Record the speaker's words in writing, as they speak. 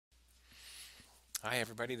Hi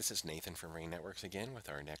everybody, this is Nathan from Rain Networks again with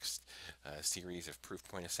our next series of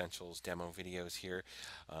Proofpoint Essentials demo videos here.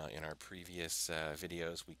 In our previous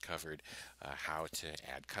videos we covered how to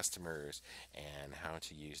add customers and how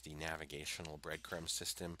to use the navigational breadcrumb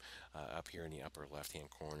system up here in the upper left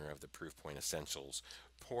hand corner of the Proofpoint Essentials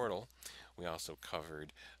portal. We also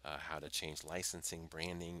covered how to change licensing,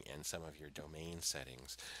 branding, and some of your domain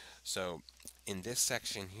settings. So in this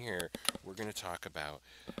section here, we're going to talk about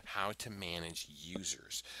how to manage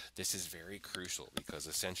users. This is very crucial because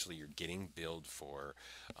essentially you're getting billed for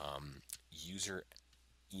user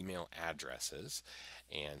email addresses,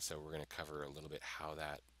 and so we're going to cover a little bit how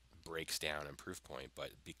that breaks down in Proofpoint.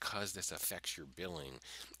 But because this affects your billing,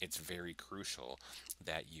 it's very crucial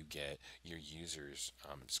that you get your users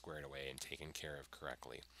squared away and taken care of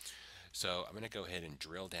correctly. So I'm going to go ahead and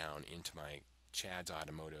drill down into my Chad's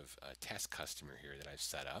Automotive test customer here that I've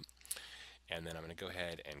set up, and then I'm going to go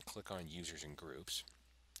ahead and click on users and groups,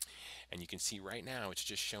 and you can see right now it's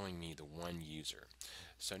just showing me the one user.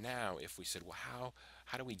 So now if we said, well,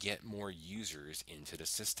 how do we get more users into the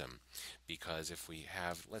system? Because if we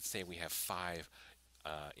have, let's say we have five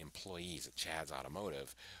employees at Chad's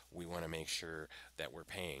Automotive, we want to make sure that we're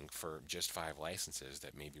paying for just five licenses,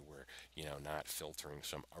 that maybe we're, not filtering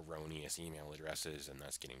some erroneous email addresses and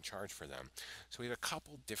thus getting charged for them. So we have a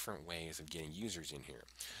couple different ways of getting users in here.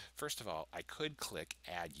 First of all, I could click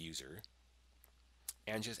add user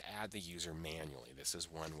and just add the user manually. This is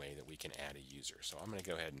one way that we can add a user. So I'm going to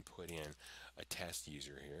go ahead and put in a test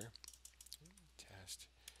user here. Test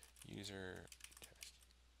user.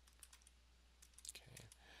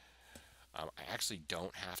 Okay. I actually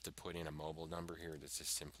don't have to put in a mobile number here. This is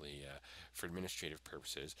simply for administrative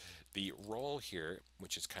purposes. The role here,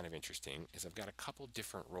 which is kind of interesting, is I've got a couple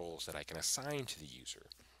different roles that I can assign to the user.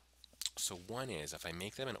 So one is, if I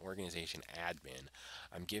make them an organization admin,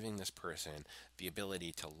 I'm giving this person the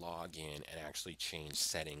ability to log in and actually change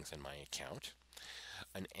settings in my account.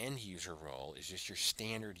 An end user role is just your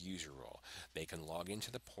standard user role. They can log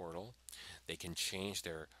into the portal, they can change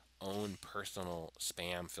their own personal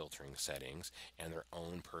spam filtering settings and their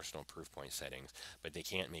own personal Proofpoint settings, but they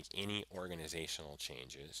can't make any organizational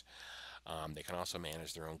changes. They can also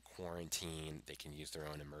manage their own quarantine. They can use their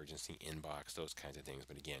own emergency inbox, those kinds of things.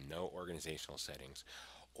 But again, no organizational settings.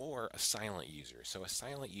 Or a silent user. So a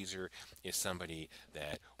silent user is somebody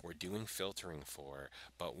that we're doing filtering for,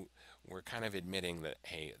 but we're kind of admitting that,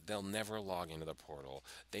 hey, they'll never log into the portal.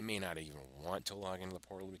 They may not even want to log into the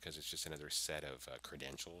portal because it's just another set of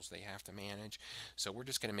credentials they have to manage. So we're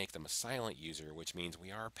just going to make them a silent user, which means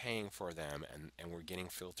we are paying for them and we're getting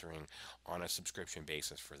filtering on a subscription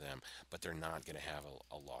basis for them, but they're not going to have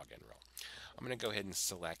a login role. I'm going to go ahead and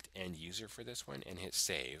select end user for this one and hit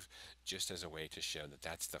save, just as a way to show that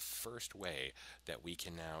that's the first way that we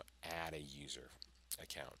can now add a user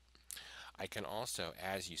account. I can also,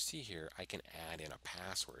 as you see here, I can add in a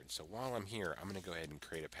password. So while I'm here, I'm going to go ahead and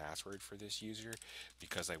create a password for this user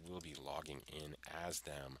because I will be logging in as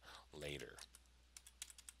them later.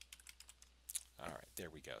 All right, there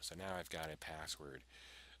we go. So now I've got a password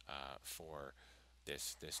for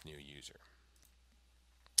this new user.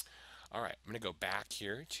 All right, I'm going to go back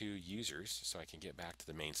here to users so I can get back to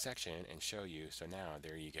the main section and show you. So now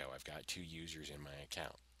there you go. I've got two users in my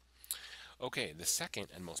account. Okay, the second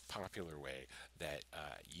and most popular way that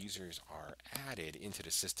users are added into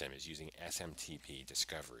the system is using SMTP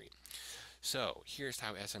Discovery. So here's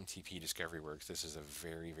how SMTP Discovery works. This is a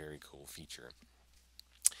very, very cool feature.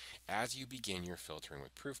 As you begin your filtering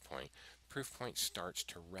with Proofpoint, Proofpoint starts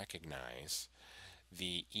to recognize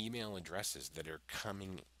the email addresses that are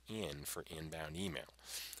coming in for inbound email.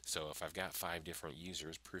 So if I've got five different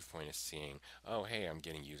users, Proofpoint is seeing, oh, hey, I'm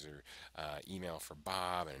getting user email for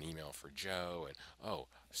Bob and an email for Joe, and oh,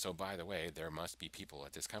 so by the way, there must be people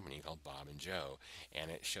at this company called Bob and Joe, and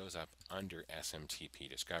it shows up under SMTP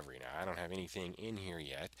Discovery. Now, I don't have anything in here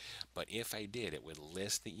yet, but if I did, it would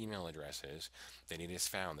list the email addresses that it has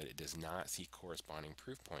found that it does not see corresponding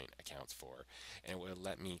Proofpoint accounts for, and it would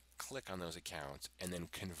let me click on those accounts and then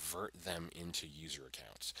convert them into user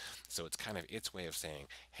accounts. So it's kind of its way of saying,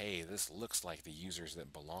 hey, this looks like the users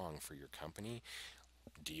that belong for your company.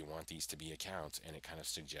 Do you want these to be accounts? And it kind of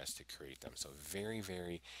suggests to create them. So very,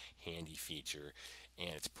 very handy feature, and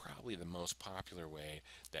it's probably the most popular way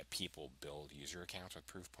that people build user accounts with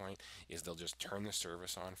Proofpoint. Is they'll just turn the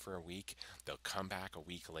service on for a week, they'll come back a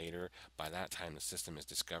week later. By that time the system has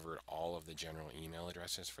discovered all of the general email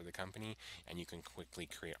addresses for the company, and you can quickly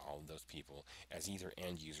create all of those people as either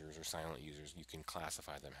end users or silent users. You can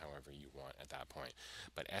classify them however you want at that point.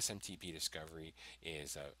 But SMTP Discovery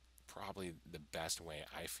is probably the best way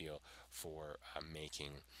I feel for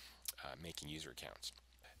making making user accounts.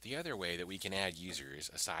 The other way that we can add users,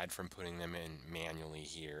 aside from putting them in manually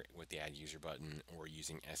here with the Add User button or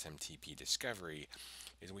using SMTP Discovery,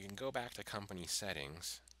 is we can go back to Company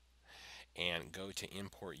Settings and go to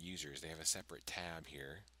Import Users. They have a separate tab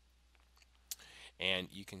here. And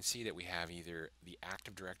you can see that we have either the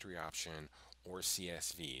Active Directory option or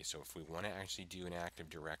CSV. So if we want to actually do an Active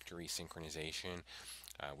Directory synchronization,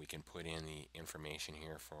 we can put in the information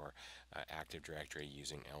here for Active Directory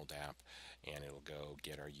using LDAP, and it'll go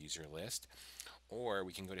get our user list. Or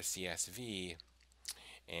we can go to CSV,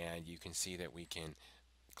 and you can see that we can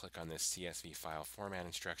click on this CSV file format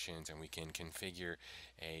instructions, and we can configure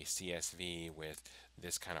a CSV with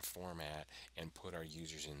this kind of format and put our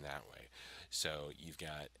users in that way. So you've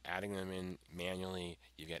got adding them in manually,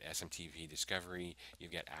 you've got SMTP Discovery,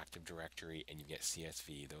 you've got Active Directory, and you've got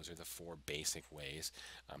CSV. Those are the four basic ways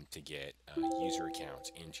to get user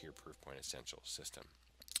accounts into your Proofpoint Essentials system.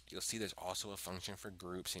 You'll see there's also a function for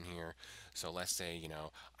groups in here. So let's say,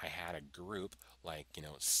 I had a group like,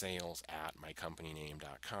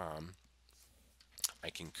 sales@mycompanyname.com. I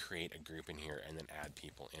can create a group in here and then add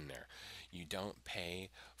people in there. You don't pay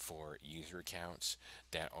for user accounts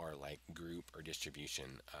that are like group or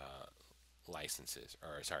distribution licenses,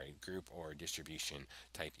 or sorry, group or distribution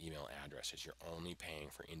type email addresses. You're only paying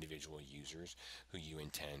for individual users who you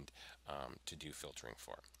intend to do filtering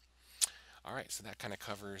for. All right, so that kind of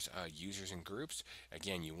covers users and groups.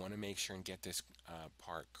 Again, you want to make sure and get this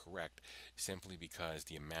part correct, simply because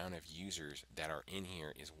the amount of users that are in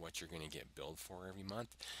here is what you're going to get billed for every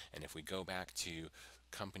month. And if we go back to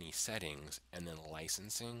company settings and then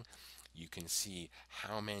licensing, you can see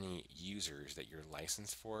how many users that you're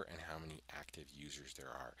licensed for and how many active users there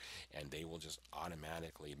are. And they will just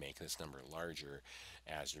automatically make this number larger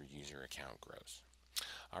as your user account grows.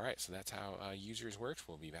 All right, so that's how users works.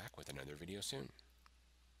 We'll be back with another video soon.